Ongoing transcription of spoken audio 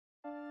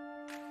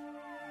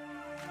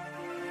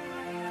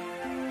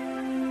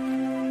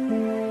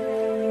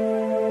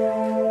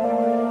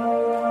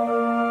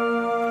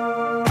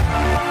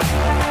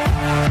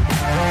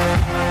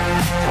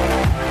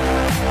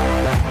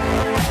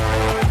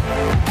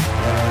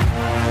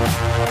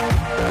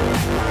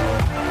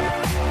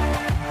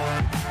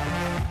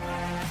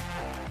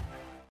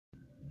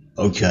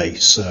Okay,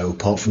 so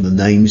apart from the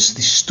names,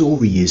 this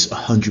story is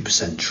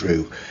 100%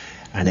 true,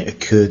 and it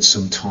occurred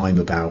sometime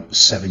about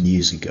 7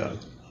 years ago.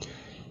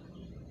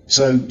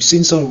 So,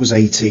 since I was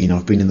 18,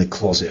 I've been in the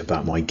closet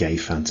about my gay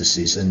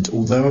fantasies, and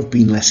although I've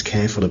been less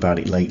careful about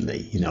it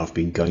lately, I've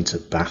been going to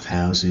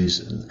bathhouses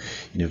and,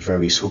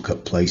 various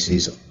hookup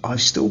places,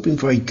 I've still been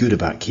very good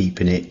about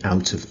keeping it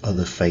out of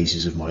other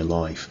phases of my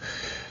life.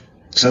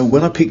 So,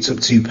 when I picked up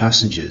two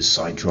passengers,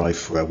 I drive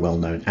for a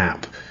well-known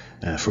app,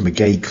 from a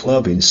gay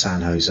club in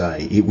San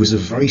Jose, it was a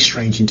very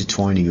strange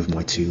intertwining of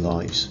my two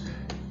lives.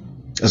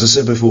 As I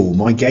said before,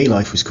 my gay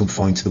life was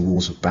confined to the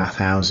walls of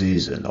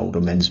bathhouses and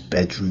older men's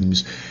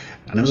bedrooms,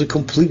 and I was a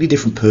completely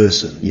different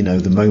person,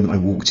 the moment I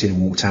walked in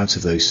and walked out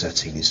of those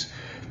settings.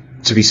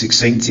 To be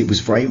succinct, it was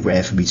very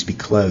rare for me to be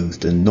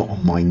clothed and not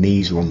on my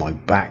knees or on my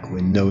back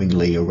when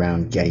knowingly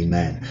around gay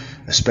men,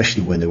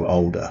 especially when they were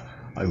older.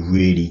 I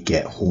really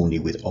get horny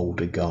with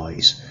older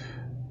guys.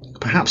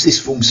 Perhaps this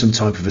forms some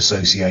type of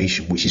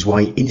association, which is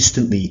why I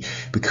instantly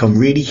become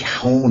really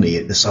horny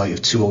at the sight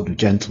of two older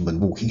gentlemen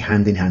walking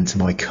hand in hand to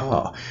my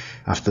car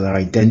after they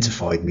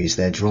identified me as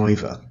their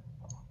driver.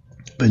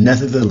 But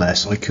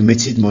nevertheless, I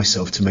committed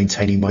myself to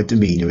maintaining my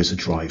demeanour as a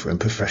driver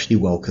and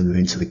professionally welcomed them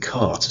into the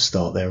car to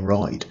start their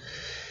ride.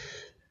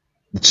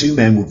 The two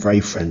men were very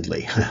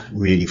friendly,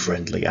 really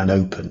friendly and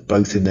open,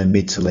 both in their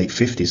mid to late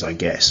 50s, I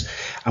guess.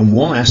 And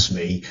one asked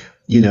me,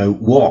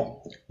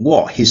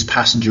 what his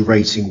passenger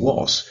rating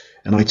was.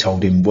 And I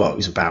told him, well, it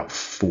was about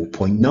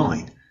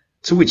 4.9,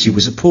 to which he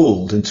was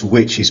appalled, and to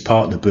which his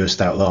partner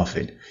burst out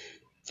laughing.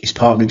 His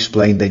partner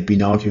explained they'd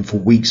been arguing for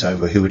weeks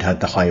over who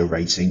had the higher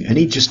rating, and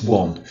he'd just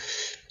won.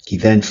 He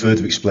then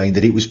further explained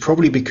that it was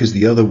probably because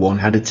the other one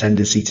had a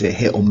tendency to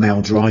hit on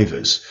male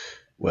drivers.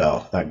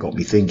 Well, that got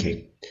me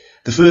thinking.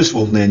 The first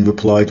one then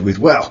replied with,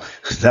 well,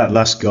 that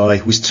last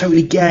guy was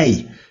totally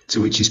gay,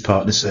 to which his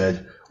partner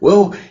said,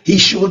 well, he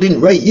sure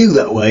didn't rate you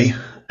that way,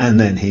 and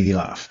then he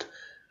laughed.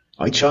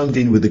 I chimed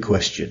in with the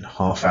question,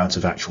 half out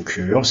of actual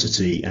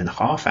curiosity and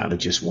half out of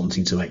just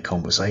wanting to make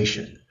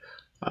conversation.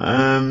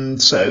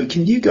 So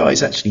can you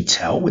guys actually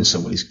tell when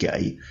someone is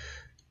gay?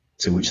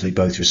 To which they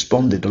both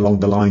responded along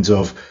the lines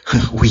of,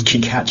 we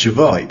can catch a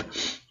vibe.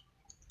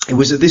 It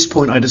was at this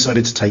point I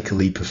decided to take a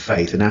leap of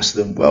faith and ask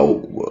them, well,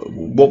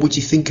 what would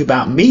you think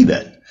about me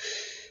then?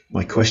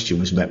 My question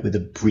was met with a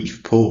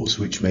brief pause,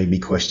 which made me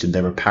question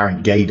their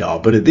apparent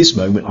gaydar, but at this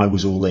moment I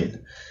was all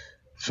in.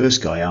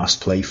 First guy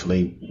asked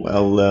playfully,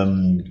 well,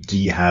 do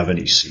you have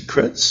any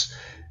secrets?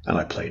 And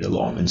I played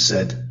along and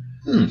said,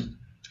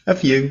 a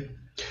few.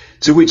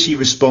 To which he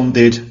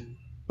responded,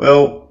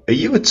 well, are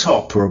you a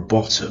top or a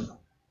bottom?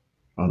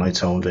 And I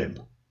told him,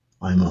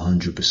 I'm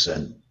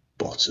 100%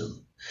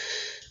 bottom.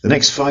 The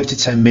next 5 to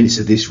 10 minutes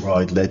of this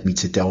ride led me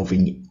to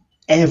delving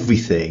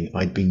everything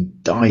I'd been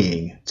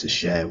dying to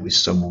share with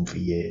someone for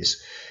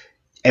years.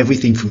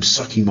 Everything from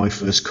sucking my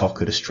first cock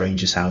at a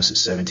stranger's house at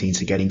 17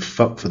 to getting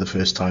fucked for the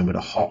first time at a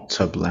hot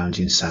tub lounge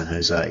in San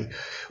Jose,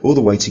 all the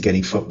way to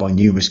getting fucked by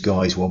numerous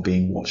guys while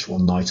being watched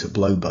one night at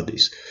Blow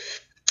Buddies.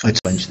 I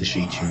clenched the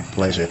sheets in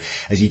pleasure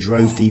as he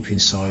drove deep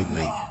inside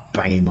me,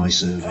 banging my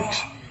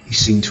cervix. He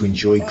seemed to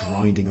enjoy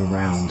grinding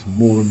around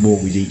more and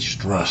more with each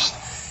thrust.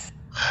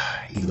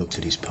 He looked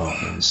at his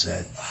partner and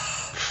said,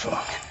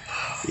 fuck,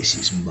 this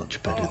is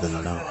much better than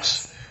an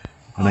arse.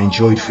 And I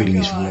enjoyed feeling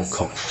his raw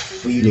cock,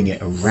 feeling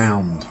it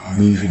around,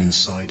 moving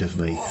inside of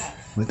me,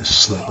 like the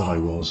slut that I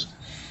was.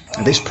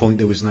 At this point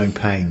there was no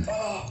pain,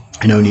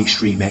 and only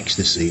extreme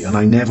ecstasy, and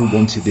I never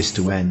wanted this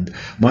to end.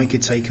 Mike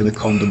had taken the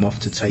condom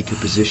off to take a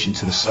position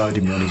to the side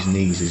of me on his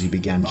knees as he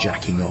began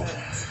jacking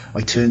off.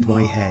 I turned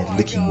my head,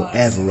 licking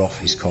whatever off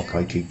his cock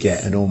I could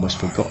get, and almost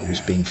forgot I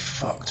was being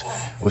fucked.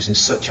 I was in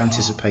such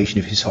anticipation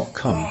of his hot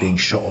cum being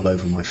shot all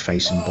over my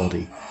face and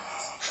body.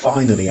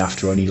 Finally,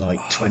 after only like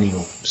 20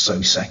 or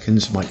so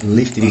seconds, Mike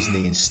lifted his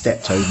knee and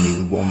stepped over me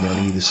with one knee on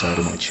either side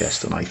of my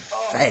chest, and I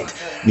fed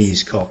me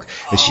his cock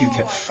as Hugh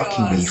kept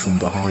fucking me from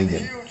behind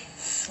him.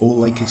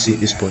 All I could see at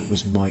this point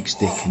was Mike's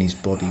dick and his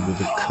body, with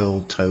the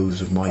curled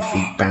toes of my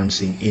feet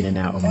bouncing in and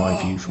out of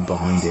my view from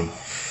behind him.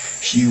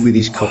 Hugh with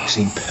his cock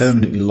seemed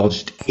permanently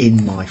lodged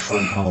in my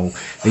front hole,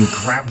 then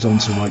grabbed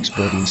onto Mike's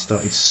body and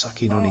started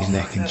sucking on his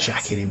neck and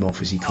jacking him off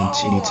as he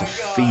continued to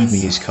feed me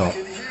his cock.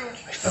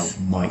 I felt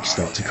Mike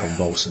start to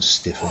convulse and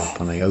stiffen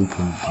up, and I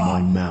opened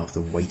my mouth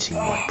awaiting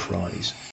my prize.